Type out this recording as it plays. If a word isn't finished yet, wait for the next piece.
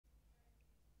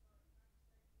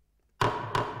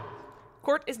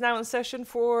Court is now in session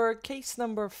for case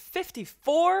number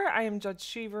 54. I am Judge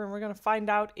Sheever, and we're going to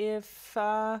find out if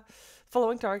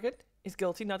following target is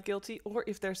guilty, not guilty, or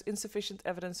if there's insufficient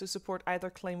evidence to support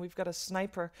either claim. We've got a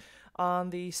sniper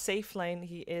on the safe lane.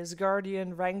 He is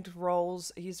Guardian, ranked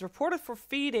roles. He's reported for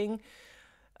feeding.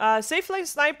 Safe lane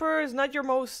sniper is not your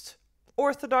most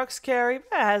orthodox carry, but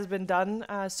it has been done.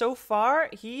 So far,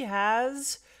 he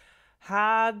has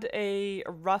had a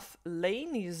rough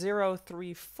lane. He's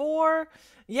 0-3-4.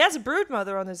 He has a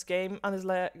broodmother on his game,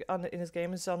 in his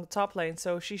game. Is on the top lane,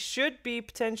 so she should be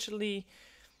potentially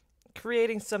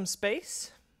creating some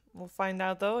space. We'll find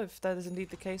out though if that is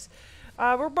indeed the case.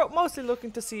 We're mostly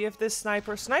looking to see if this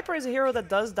sniper is a hero that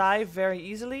does die very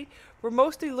easily. We're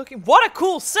mostly looking. What a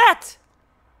cool set!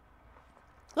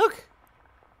 Look,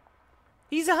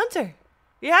 he's a hunter.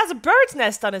 He has a bird's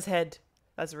nest on his head.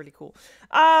 That's really cool.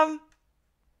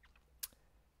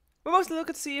 We're mostly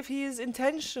looking to see if he is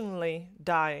intentionally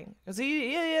dying. Because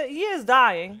he is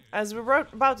dying, as we're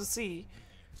about to see.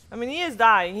 I mean, he is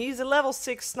dying. He's a level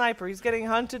 6 sniper. He's getting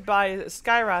hunted by a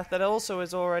Skywrath that also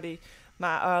is already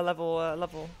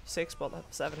level 6, well, level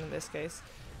 7 in this case.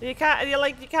 You can't,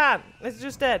 you can't. It's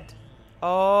just dead.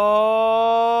 Oh,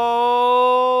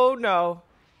 no.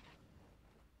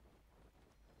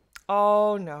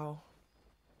 Oh, no.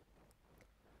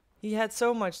 He had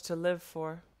so much to live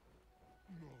for.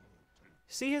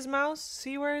 See his mouse?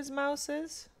 See where his mouse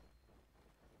is?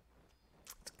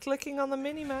 It's clicking on the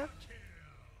mini-map.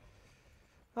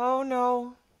 Oh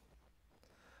no.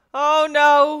 Oh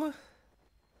no.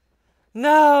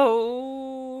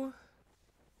 No.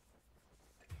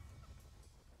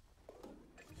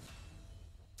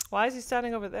 Why is he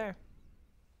standing over there?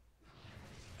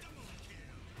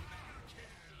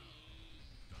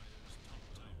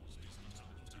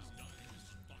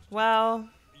 Well,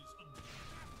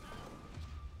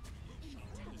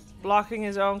 blocking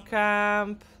his own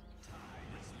camp.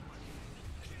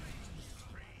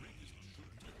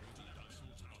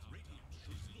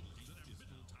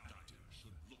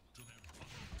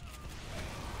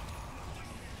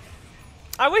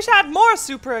 I wish I had more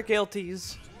super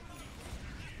guilties.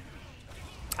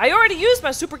 I already used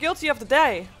my super guilty of the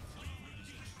day.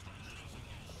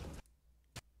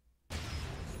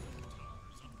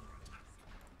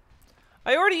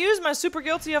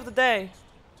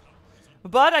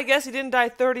 But I guess he didn't die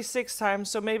 36 times,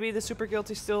 so maybe the super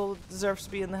guilty still deserves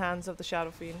to be in the hands of the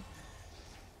Shadow Fiend.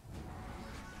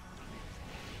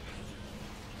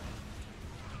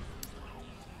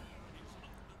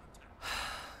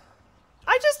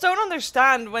 I just don't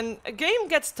understand when a game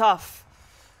gets tough.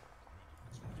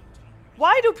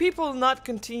 Why do people not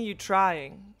continue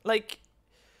trying? Like,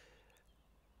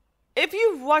 if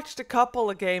you've watched a couple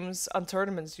of games on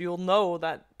tournaments, you'll know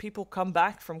that people come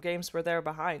back from games where they're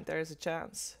behind. There is a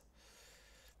chance.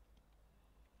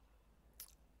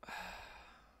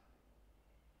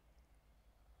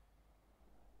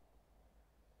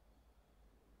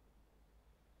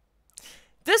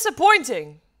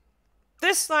 Disappointing.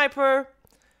 This sniper,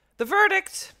 the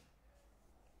verdict,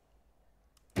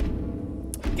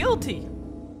 guilty.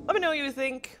 Let me know what you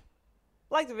think.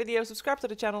 Like the video, subscribe to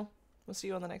the channel. We'll see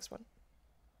you on the next one.